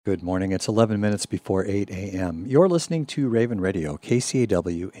Good morning. It's 11 minutes before 8 a.m. You're listening to Raven Radio,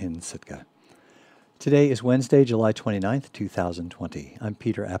 KCAW in Sitka. Today is Wednesday, July 29th, 2020. I'm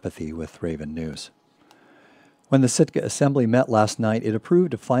Peter Apathy with Raven News. When the Sitka Assembly met last night, it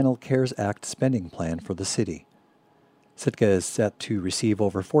approved a final CARES Act spending plan for the city. Sitka is set to receive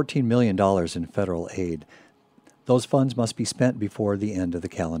over $14 million in federal aid. Those funds must be spent before the end of the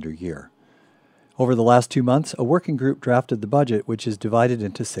calendar year. Over the last 2 months, a working group drafted the budget, which is divided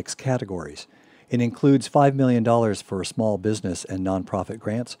into 6 categories. It includes $5 million for small business and nonprofit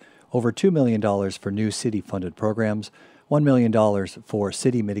grants, over $2 million for new city-funded programs, $1 million for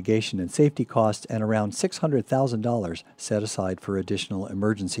city mitigation and safety costs, and around $600,000 set aside for additional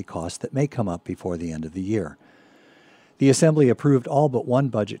emergency costs that may come up before the end of the year. The Assembly approved all but one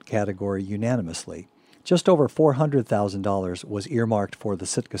budget category unanimously. Just over $400,000 was earmarked for the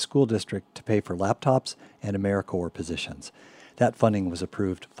Sitka School District to pay for laptops and AmeriCorps positions. That funding was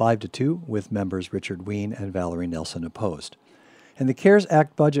approved 5-2, with members Richard Ween and Valerie Nelson opposed. And the CARES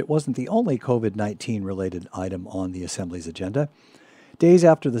Act budget wasn't the only COVID-19 related item on the Assembly's agenda. Days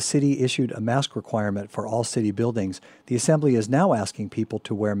after the city issued a mask requirement for all city buildings, the Assembly is now asking people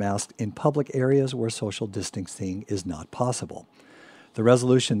to wear masks in public areas where social distancing is not possible. The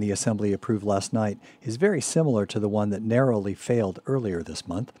resolution the Assembly approved last night is very similar to the one that narrowly failed earlier this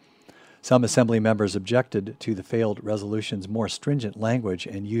month. Some Assembly members objected to the failed resolution's more stringent language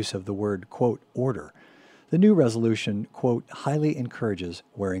and use of the word, quote, order. The new resolution, quote, highly encourages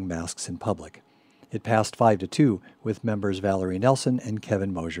wearing masks in public. It passed 5-2, with members Valerie Nelson and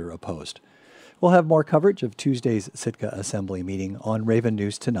Kevin Mosier opposed. We'll have more coverage of Tuesday's Sitka Assembly meeting on Raven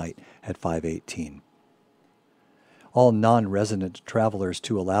News tonight at 5:18. All non-resident travelers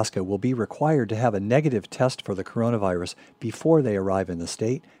to Alaska will be required to have a negative test for the coronavirus before they arrive in the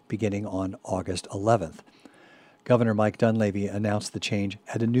state, beginning on August 11th. Governor Mike Dunleavy announced the change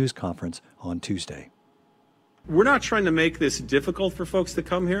at a news conference on Tuesday. We're not trying to make this difficult for folks to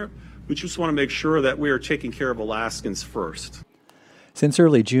come here. We just want to make sure that we are taking care of Alaskans first. Since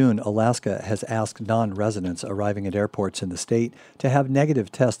early June, Alaska has asked non-residents arriving at airports in the state to have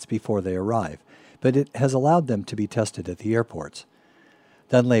negative tests before they arrive, but it has allowed them to be tested at the airports.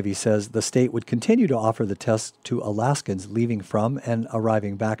 Dunleavy says the state would continue to offer the tests to Alaskans leaving from and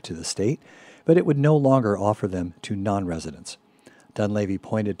arriving back to the state, but it would no longer offer them to non-residents. Dunleavy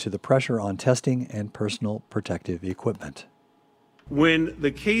pointed to the pressure on testing and personal protective equipment. When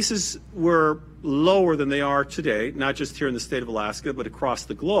the cases were lower than they are today, not just here in the state of Alaska, but across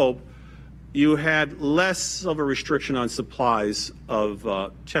the globe, you had less of a restriction on supplies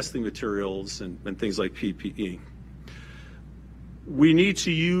of testing materials and things like PPE. We need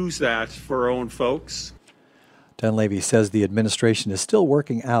to use that for our own folks. Dunleavy says the administration is still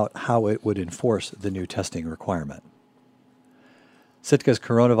working out how it would enforce the new testing requirement. Sitka's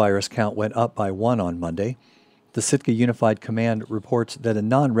coronavirus count went up by 1 on Monday. The Sitka Unified Command reports that a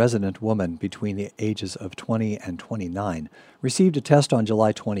non-resident woman between the ages of 20 and 29 received a test on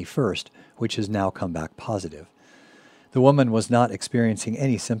July 21st, which has now come back positive. The woman was not experiencing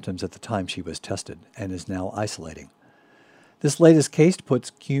any symptoms at the time she was tested and is now isolating. This latest case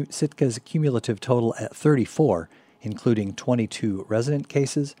puts Sitka's cumulative total at 34, including 22 resident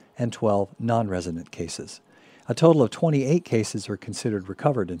cases and 12 non-resident cases. A total of 28 cases are considered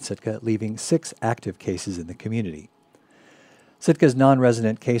recovered in Sitka, leaving 6 active cases in the community. Sitka's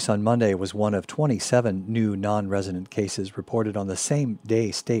non-resident case on Monday was one of 27 new non-resident cases reported on the same day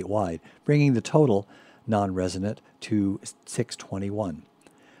statewide, bringing the total non-resident to 621.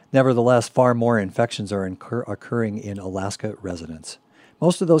 Nevertheless, far more infections are occurring in Alaska residents.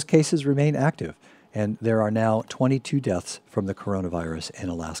 Most of those cases remain active, and there are now 22 deaths from the coronavirus in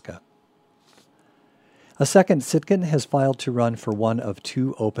Alaska. A second Sitkan has filed to run for one of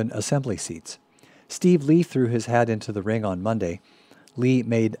 2 open assembly seats. Steve Lee threw his hat into the ring on Monday. Lee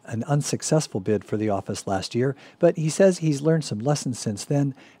made an unsuccessful bid for the office last year, but he says he's learned some lessons since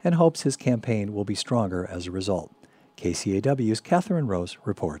then and hopes his campaign will be stronger as a result. KCAW's Catherine Rose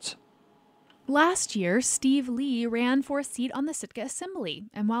reports. Last year, Steve Lee ran for a seat on the Sitka Assembly,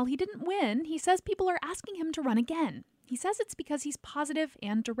 and while he didn't win, he says people are asking him to run again. He says it's because he's positive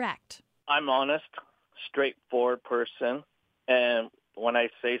and direct. I'm honest, straightforward person, and when I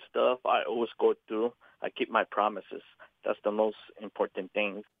say stuff, I always go through. I keep my promises. That's the most important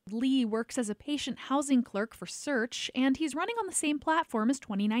thing. Lee works as a patient housing clerk for Search, and he's running on the same platform as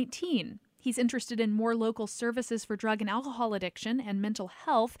 2019. He's interested in more local services for drug and alcohol addiction and mental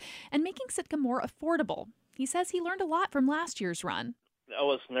health and making Sitka more affordable. He says he learned a lot from last year's run. I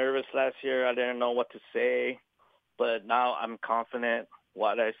was nervous last year. I didn't know what to say, but now I'm confident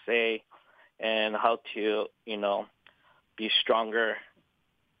what I say and how to, be stronger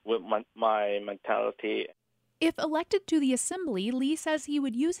with my mentality. If elected to the assembly, Lee says he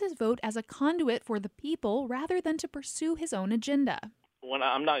would use his vote as a conduit for the people rather than to pursue his own agenda. When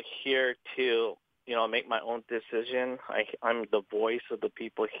I'm not here to, make my own decision, I'm the voice of the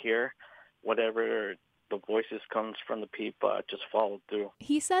people here. Whatever the voices comes from the people, I just follow through.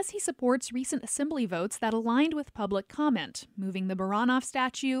 He says he supports recent assembly votes that aligned with public comment, moving the Baranov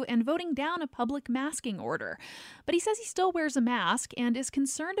statue and voting down a public masking order. But he says he still wears a mask and is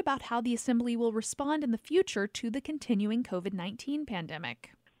concerned about how the assembly will respond in the future to the continuing COVID-19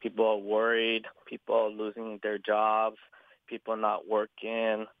 pandemic. People are worried, people are losing their jobs, people not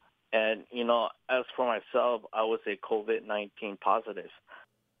working. And, as for myself, I was a COVID-19 positive.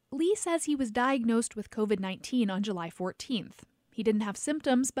 Lee says he was diagnosed with COVID-19 on July 14th. He didn't have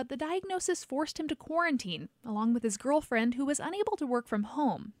symptoms, but the diagnosis forced him to quarantine, along with his girlfriend, who was unable to work from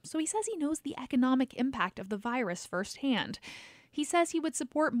home. So he says he knows the economic impact of the virus firsthand. He says he would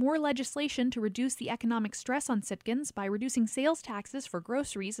support more legislation to reduce the economic stress on Sitkans by reducing sales taxes for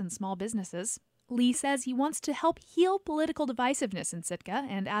groceries and small businesses. Lee says he wants to help heal political divisiveness in Sitka,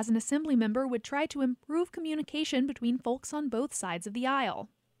 and as an assembly member would try to improve communication between folks on both sides of the aisle.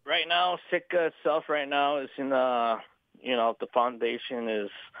 Right now, Sitka itself is in the foundation is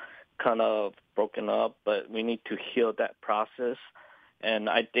kind of broken up, but we need to heal that process. And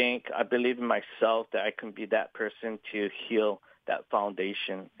I believe in myself that I can be that person to heal that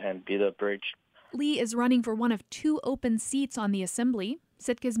foundation and be the bridge. Lee is running for one of 2 open seats on the assembly.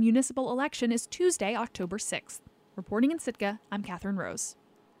 Sitka's municipal election is Tuesday, October 6th. Reporting in Sitka, I'm Catherine Rose.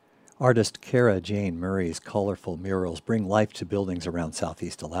 Artist Kara Jane Murray's colorful murals bring life to buildings around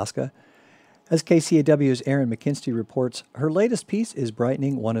southeast Alaska. As KCAW's Erin McKinsey reports, her latest piece is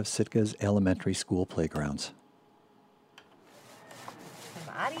brightening one of Sitka's elementary school playgrounds.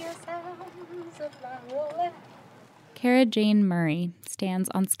 Kara Jane Murray stands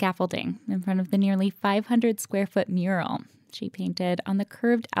on scaffolding in front of the nearly 500-square-foot mural she painted on the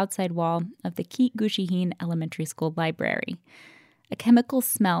curved outside wall of the Keet Gushiheen Elementary School library. A chemical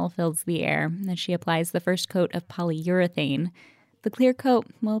smell fills the air as she applies the first coat of polyurethane. The clear coat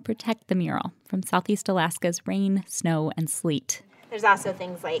will protect the mural from southeast Alaska's rain, snow, and sleet. There's also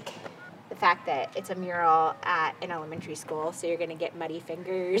things like the fact that it's a mural at an elementary school, so you're going to get muddy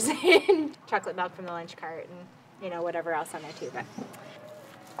fingers and chocolate milk from the lunch cart and, whatever else on there too. But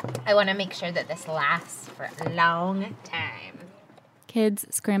I want to make sure that this lasts for a long time. Kids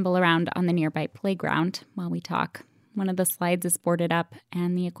scramble around on the nearby playground while we talk. One of the slides is boarded up,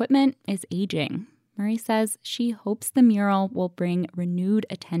 and the equipment is aging. Murray says she hopes the mural will bring renewed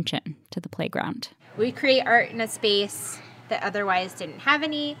attention to the playground. We create art in a space that otherwise didn't have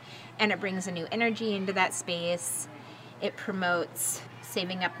any, and it brings a new energy into that space. It promotes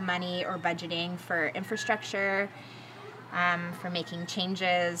saving up money or budgeting for infrastructure, for making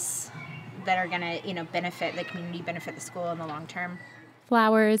changes that are going to, benefit the community, benefit the school in the long term.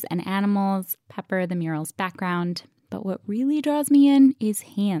 Flowers and animals pepper the mural's background. But what really draws me in is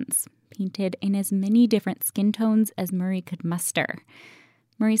hands, painted in as many different skin tones as Murray could muster.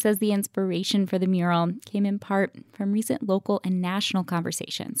 Murray says the inspiration for the mural came in part from recent local and national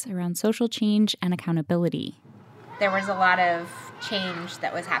conversations around social change and accountability. There was a lot of change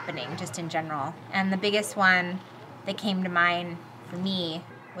that was happening just in general. And the biggest one that came to mind for me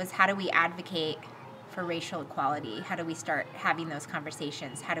was, how do we advocate for racial equality? How do we start having those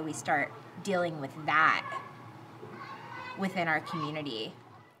conversations? How do we start dealing with that within our community?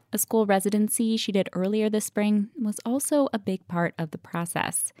 A school residency she did earlier this spring was also a big part of the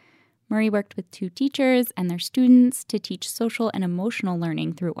process. Murray worked with 2 teachers and their students to teach social and emotional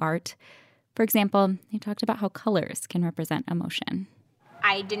learning through art. For example, they talked about how colors can represent emotion.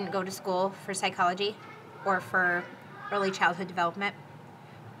 I didn't go to school for psychology or for early childhood development,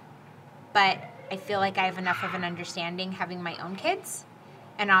 but I feel like I have enough of an understanding having my own kids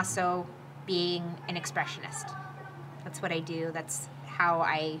and also being an expressionist. That's what I do. That's how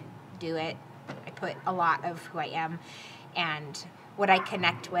I do it. I put a lot of who I am and what I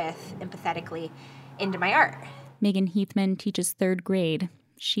connect with empathetically into my art. Megan Heathman teaches 3rd grade.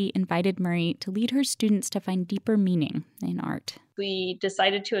 She invited Murray to lead her students to find deeper meaning in art. We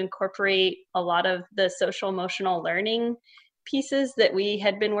decided to incorporate a lot of the social emotional learning pieces that we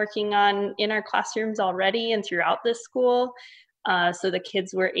had been working on in our classrooms already and throughout this school. So the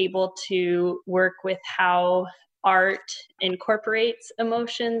kids were able to work with how art incorporates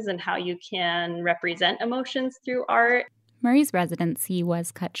emotions and how you can represent emotions through art. Murray's residency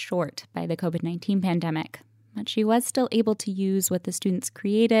was cut short by the COVID-19 pandemic, but she was still able to use what the students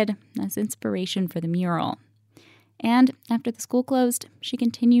created as inspiration for the mural. And after the school closed, she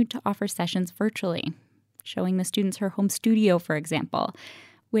continued to offer sessions virtually, showing the students her home studio, for example,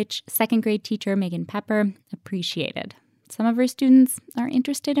 which second grade teacher Megan Pepper appreciated. Some of her students are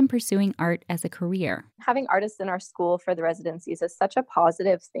interested in pursuing art as a career. Having artists in our school for the residencies is such a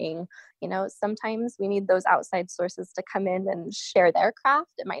positive thing. You know, sometimes we need those outside sources to come in and share their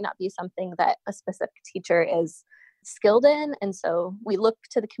craft. It might not be something that a specific teacher is skilled in, and so we look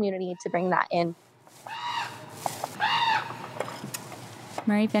to the community to bring that in.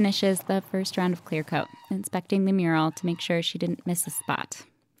 Murray finishes the first round of clear coat, inspecting the mural to make sure she didn't miss a spot.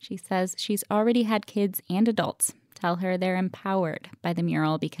 She says she's already had kids and adults tell her they're empowered by the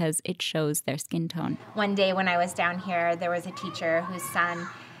mural because it shows their skin tone. One day when I was down here, there was a teacher whose son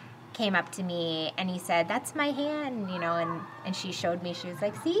came up to me and he said, "That's my hand," you know, and she showed me. She was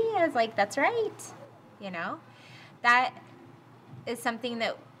like, "See?" I was like, "That's right." You know, that is something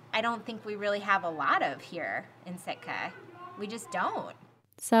that I don't think we really have a lot of here in Sitka. We just don't.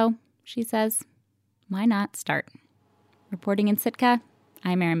 So, she says, why not start? Reporting in Sitka,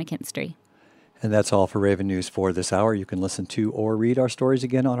 I'm Erin McKinstry. And that's all for Raven News for this hour. You can listen to or read our stories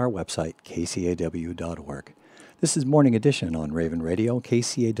again on our website, kcaw.org. This is Morning Edition on Raven Radio,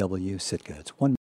 KCAW Sitka. It's 1